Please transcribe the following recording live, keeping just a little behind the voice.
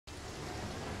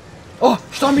Oh,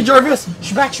 je suis tombé Jarvis! Je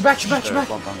suis back!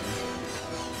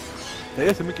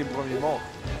 D'ailleurs, c'est moi qui est le premier mort.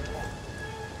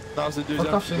 Non, c'est le deuxième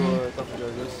qui va taper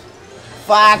Jarvis.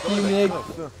 Fuck you, Nick!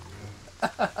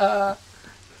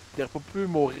 T'aurais pas pu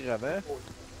mourir avant?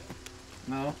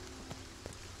 Non.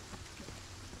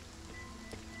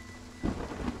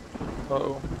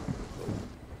 Uh-oh.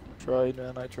 Tried,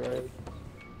 man, I tried.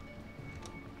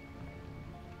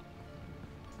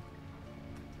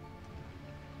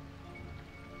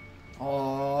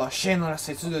 Oh, Shane, on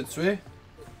essaie-tu de le tuer?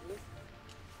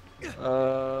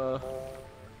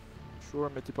 Sure,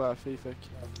 mais t'es pas la fille, fait que...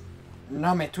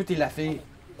 Non, mais toi, t'es la fille.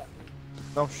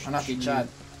 Non, Ah non, t'es Chad.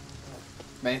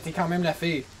 Ben, t'es quand même la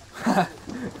fille.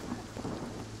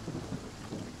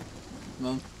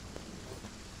 Bon.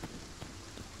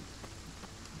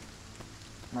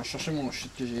 Je vais chercher mon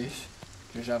shit que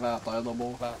j'avais à terre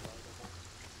d'abord.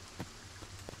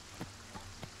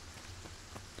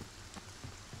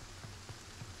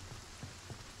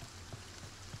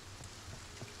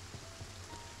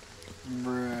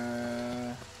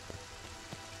 Bruh.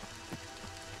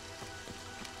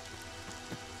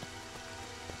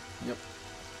 Yep.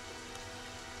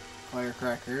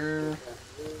 Firecracker.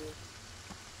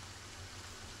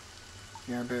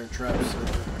 Il y a un bear trap, ça.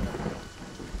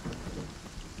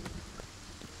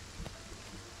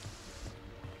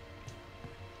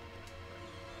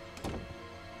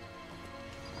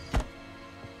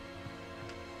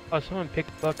 Oh, someone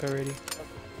picked Buck already.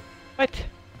 What?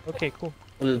 Ok, cool.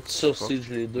 On a sur Siege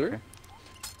les deux.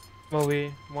 Moi oui,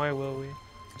 moi oui.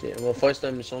 Ok, on va faire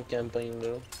cette mission de campagne là.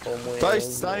 Au moins.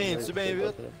 Tice, t'en viens-tu bien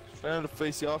vite? Je fais le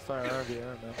face-off à un 1v1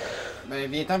 là. Ben,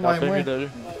 viens-t'en voir moi.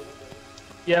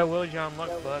 Yeah, Will, j'ai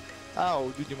unlocked Buck.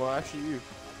 Oh, dude, il m'a haché eu.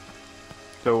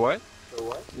 So what?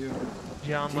 J'ai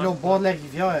C'est unlocked là au bord de la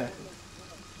rivière.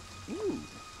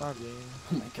 Ah bien.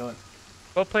 Oh my god.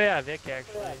 Pas play avec,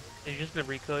 actually. C'est juste le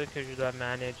recoil que je dois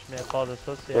manage, mais à part de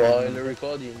ça, c'est... Ouais, le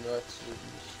record il est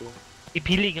nuts. Et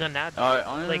puis les grenades. Ouais,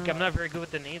 Like, I'm not very good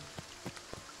with the nades.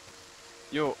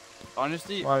 Yo,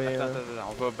 honestly, Ouais, attends,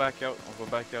 on va back out,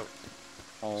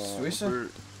 On Oui, ça? peut...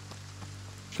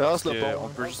 Je traverse le pont. On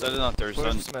peut juste aller dans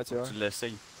Thurston, tu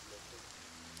l'essayes.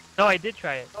 No, I did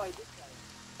try it.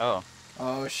 Oh.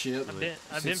 Oh shit.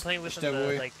 I've been playing with him,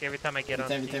 like, every time I get on.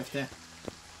 Viens.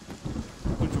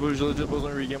 Tu vois, j'ai déjà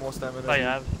besoin de regain mon stamina. Pas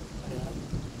grave.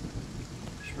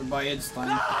 Je peux bailler du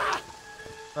time.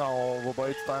 Non, on va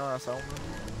bailler du time ensemble.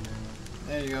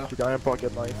 There you go. J'ai quand même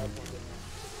pocket knife.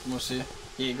 Moi aussi.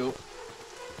 Here you go.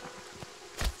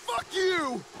 Fuck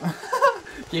you!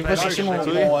 Ok, va chercher mon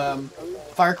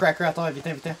firecracker à terre,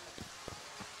 vite.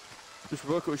 Je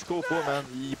cours pas, man.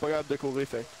 Il est pas capable de courir,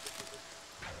 fait.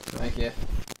 Ok.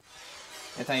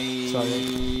 Attends,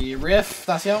 riff,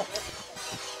 attention.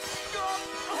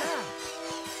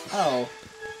 Oh.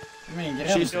 Mais une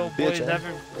graine. Shit. Yo, boys, have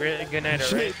a good night,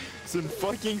 alright? C'est une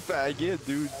fucking faggot,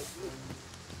 dude.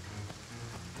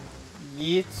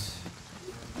 Yeet.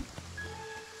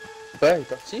 Ouais, il est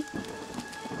parti.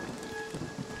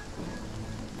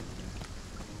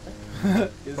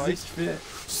 Qu'est-ce qu'il fait?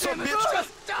 Son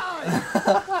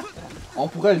On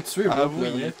pourrait le tuer, bro. Ah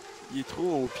oui, il est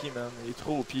trop OP, man. Il est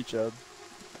trop OP, Chad.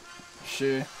 Je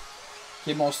sais.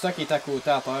 Ok, mon stock est à côté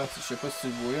à terre. Je sais pas si tu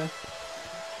le vois.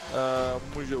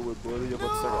 Moi je le vois pas, là. Y'a pas de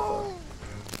stock à terre.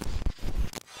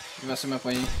 Il va se me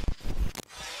poigner.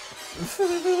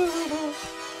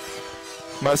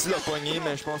 M'a essayé de le poigner,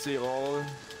 mais je pense que c'est rare.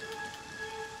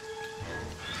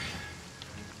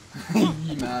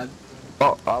 Il est mad.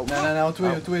 Oh, ah Non,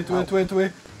 toi.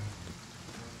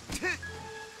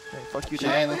 Fuck you,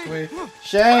 Shane,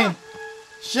 Shane!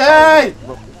 Shane!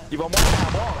 Il va mourir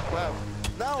à mort, ouais.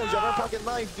 Non, j'avais un pocket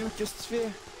knife, dude, qu'est-ce que tu fais?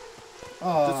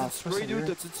 Oh, T'as-tu du spray, dude?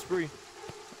 T'as-tu du spray?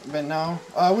 Ben non.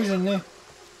 Ah oui, je l'ai.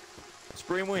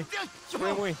 Spray-moi.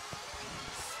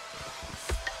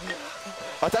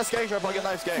 Attends, Skag, j'ai un pocket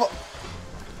knife, Skag.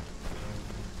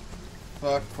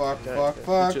 Fuck.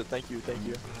 Shit, thank you.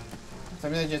 T'as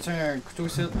bien, j'ai tué un couteau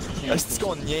ici. Est-ce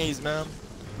qu'on niaise, man?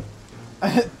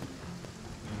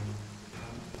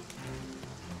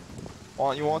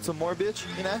 You want some more, bitch?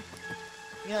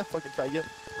 Yeah, fucking faggot.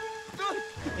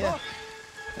 Yeah.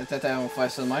 Attends, on va faire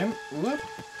ça de même. Oups.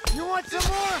 You want some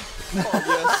more? Oh,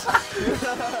 yes.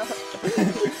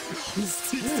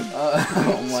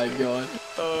 Oh my god.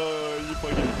 Il est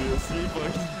fucking pisse,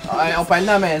 Ouais, on peut aller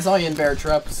dans la maison, il y a une bear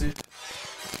trap aussi.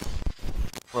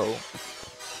 Oh.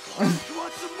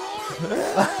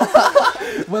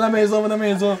 Va dans la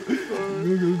maison.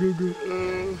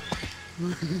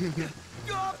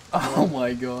 Go. Oh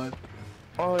my god.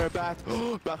 Oh, un bat.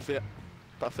 Oh, parfait,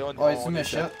 on Ouais, c'est on une est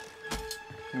machette. set.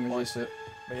 Mais j'ai ça.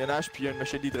 Mais y'en a un puis il y a une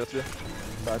machette d'hydrate là.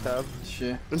 sur la table. Je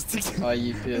sais. C'est Ah, il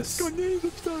est pisse. cogné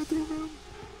depuis tantôt, man.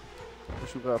 Je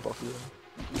suis ouvert la porte, là.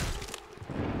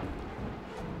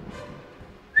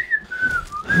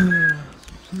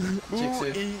 Check ça.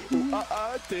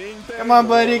 Come on,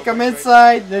 buddy, come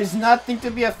inside. There's nothing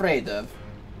to be afraid of.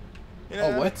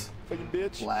 Oh, what? Fucking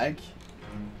bitch. Lag?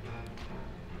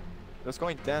 Reste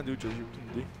combien de temps, dude? J'ai aucune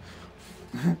idée.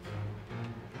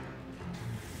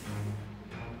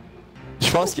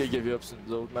 Je pense qu'il y a give up sur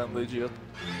nous autres, man, legit.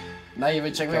 Non, il va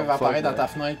checker, il va apparaître dans ta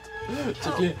fenêtre.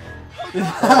 Check-le.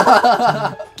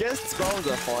 Qu'est-ce que tu penses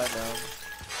de faire, man?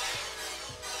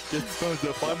 Qu'est-ce que tu penses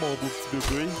de faire, mon beau petit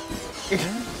bébé? Qu'est-ce que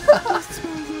tu penses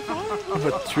de faire? On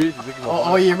va te tuer, tu sais qu'il va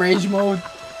Oh, il est rage mode.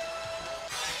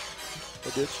 Oh,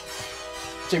 bitch.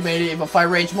 Check, mais il va faire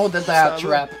rage mode dans ta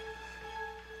trap.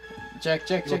 Check.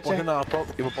 Il va passer dans la porte,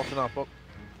 il va passer dans la porte.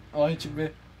 Ouais, check bien.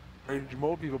 Un du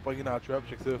mot, puis il va passer dans la trap,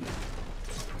 check ça.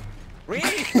 Ok,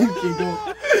 go.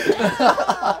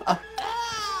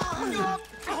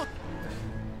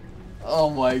 Oh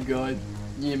my god.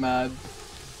 Il est mad.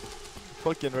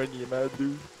 Fucking run, il est mad,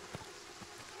 dude.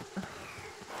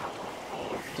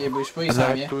 Ok, bouge pas, il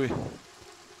s'en vient. Toi.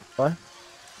 Ouais?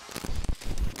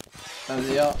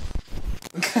 Vas-y, ah.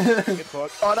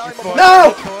 Oh non, il m'a No!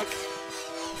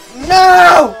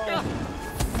 No!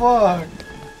 Fuck!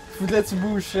 Faudrait que tu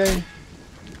bouges, Shane.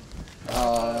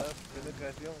 Ah.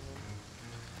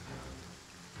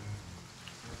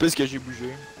 Plus que j'ai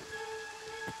bougé.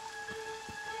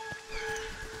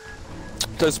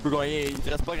 Putain, tu peux gagner, il te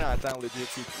reste pas grand temps, legit.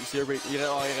 Il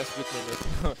reste 8 minutes.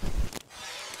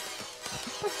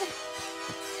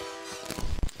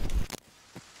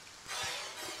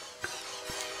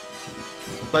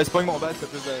 Ben, c'est pas que mon bat, il fait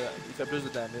plus de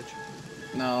damage.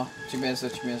 Non, check bien ça,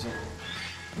 check bien ça.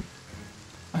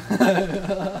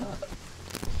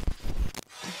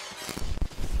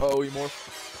 Oh, il morph.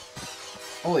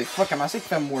 Holy fuck, comment c'est qu'il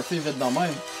fait morpher vite dans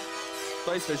même?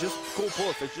 Putain, il se fait juste court pas,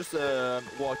 il fait juste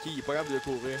walkie, il est pas capable de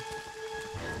courir.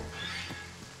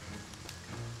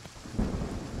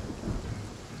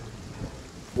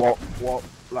 Walk,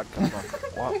 like a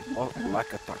tucket. Walk,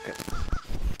 like a tucket.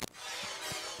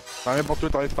 T'as rien pour toi,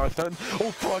 t'arrives par scène.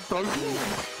 Oh fuck, t'as le coup!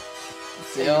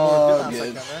 C'est all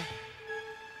good.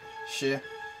 Shit.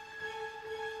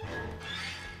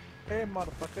 Hey,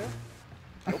 motherfucker.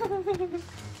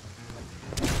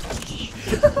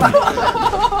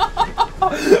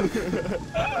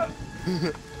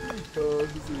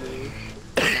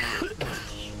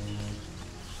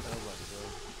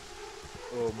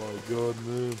 Oh my god,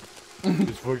 man.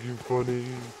 It's fucking funny.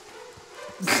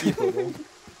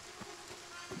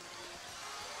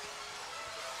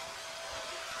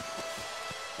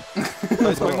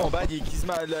 C'est pas que mon bad, il est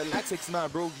quasiment. L'axe est quasiment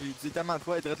broke, j'ai utilisé tellement de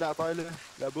fois, il traite la terre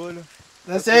là-bas là.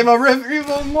 Let's say il va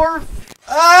morph!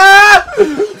 Ah!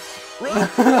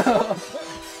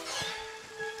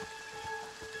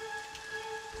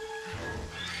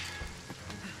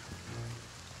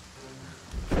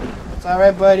 It's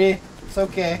alright, buddy. It's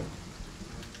okay.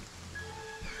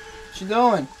 What you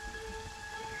doing?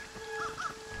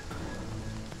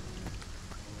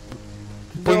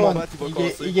 Pas mon bat, il va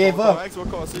casser. He gave up. Axe va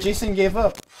casser. Jason gave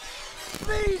up.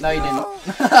 No, he didn't.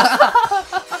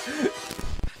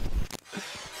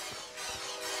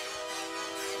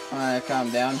 Alright, calm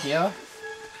down here.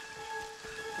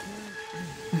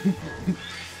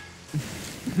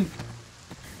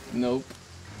 Nope.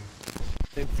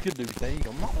 C'est un petit kid de 8 ans, il est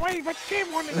comme ouais, va te tuer,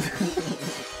 mon ami!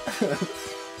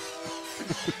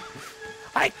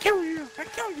 I kill you,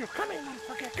 come here,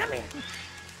 motherfucker, come here!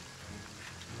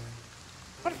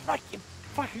 What the fuck you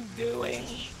fucking doing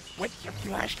with your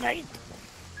flashlight?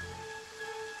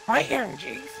 I am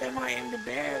Jason, I am the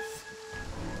best!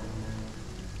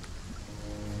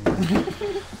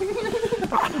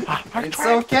 It's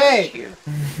okay!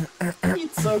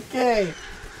 It's okay!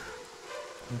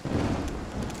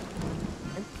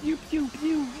 Pew pew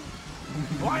pew!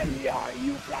 Why are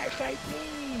you flashlight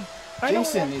me?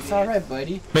 Jason, it's alright,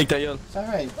 buddy. Mec ta gueule. It's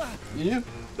alright. You do?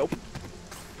 Nope.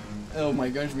 Oh my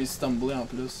god, je m'ai stumblé en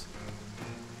plus.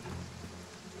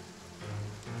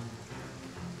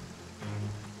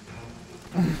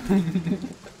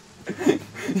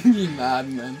 Il est mad,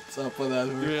 man. Ça va pas Il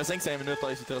d'allure. lui reste 5 minutes,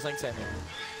 il te reste 5 minutes.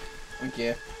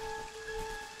 Ok.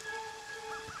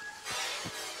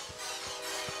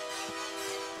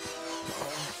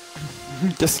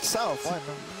 Qu'est-ce qu'il s'en va faire,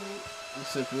 man? Je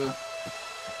sais pas.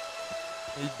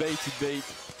 Il bait.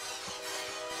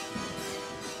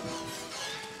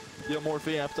 Il a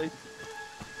morphé, hein, peut-être?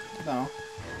 Non.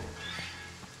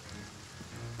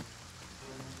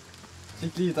 C'est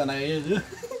qui est en arrière, là?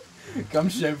 Comme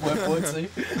je le vois pas, tu sais.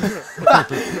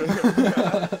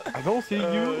 I don't C'est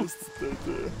you!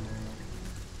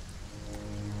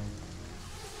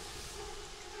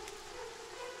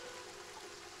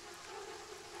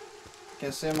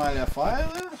 Qu'est-ce qu'on allait faire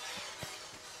là?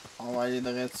 On va aller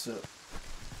direct ça.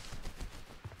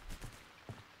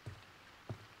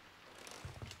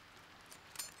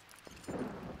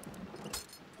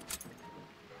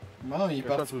 Bon, il est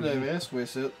parti pour le reste, ouais,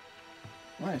 ça.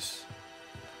 Nice.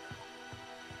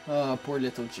 Ah, poor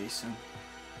little Jason.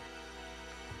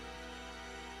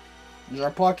 J'ai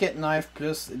un pocket knife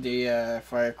plus des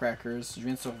firecrackers. Je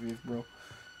viens de survivre, bro.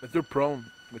 Mets-toi prone.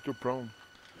 Mets-toi prone.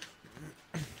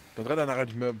 T'es en train d'en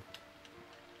arrêter du meuble.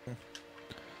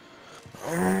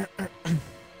 Je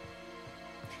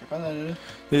suis capable d'aller là.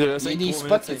 Il y a des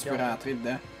spots que tu peux rentrer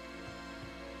dedans.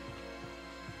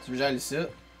 Tu veux que j'aille ici? Je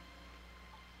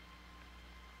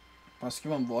pense qu'il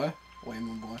va me voir. Ouais, il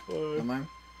va me voir. Ouais. De même.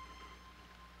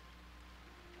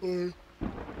 Ouais.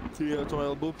 Tu sais, ton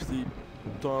elbow pis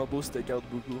ton elbow se t'écarte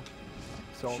beaucoup.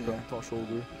 C'est comme ton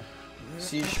shoulder.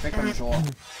 Si je fais comme joueur.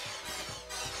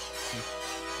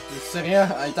 T'es sérieux?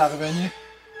 Ah, il t'a revenu.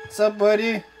 What's up,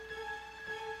 buddy?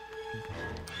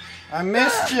 I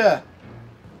missed ya!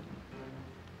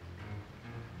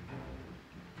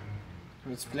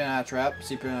 Veux-tu play dans la trap?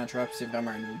 S'il peut dans la trap, c'est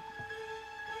vraiment un noob.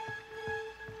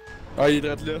 Ah, il est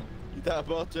direct là. Il est à la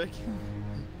porte, check.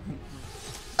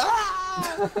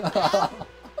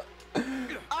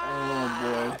 Oh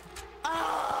boy.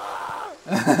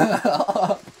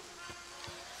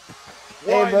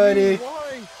 Hey buddy!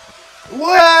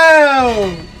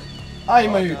 Wow! Ah, il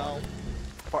m'a eu.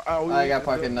 I got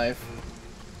pocket knife.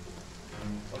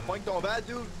 Pointe ton bad,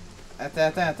 dude.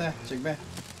 Attends, check bien.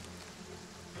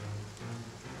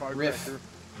 Riff.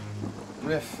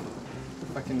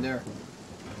 Fucking dare.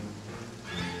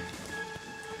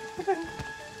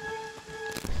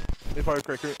 Les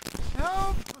firecrackers.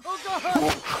 Help! Oh god!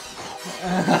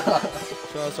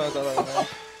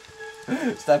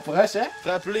 C'est approche, hein?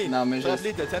 Frappe-les. Non, mais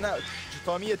Frappe-les, t'as 10 out.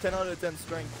 Tommy a 10 out of 10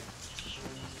 strength.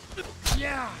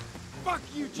 Yeah! Fuck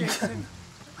you, Jason!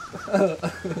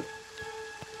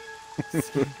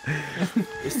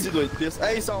 Esti doit être pisse.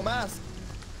 Hey, son masque!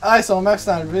 Ah, son masque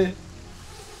s'est enlevé.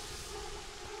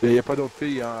 Il y a pas d'autres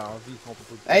filles en vie. On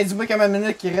peut pas... Hey, dis-moi combien de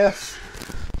minutes qu'il reste.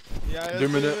 Il en reste 2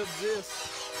 minutes. 10.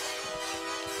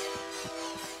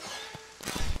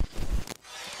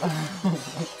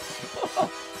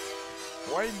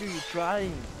 Why do you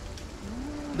trying?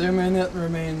 2 minutes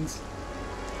remains.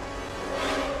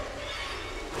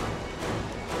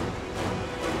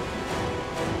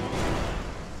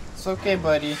 It's okay,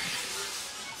 buddy.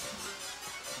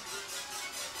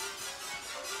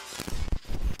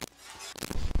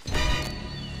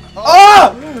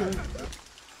 Oh!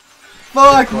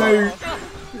 Fuck me!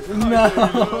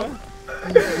 No!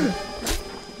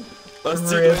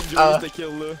 Hostie, il doit enjoy ce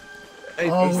kill là. Hey,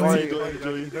 Oh, il ouais. doit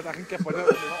enjoy. Il doit rien capoter. Oh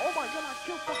my god, I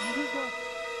killed fucking Hugo!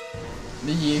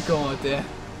 Mais il est content.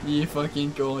 Il est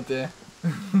fucking content.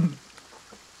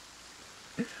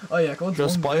 Oh, il y a encore du monde.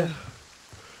 J'espère.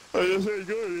 Ah, il y a 5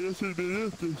 gars, il y a 5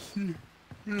 minutes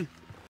ici.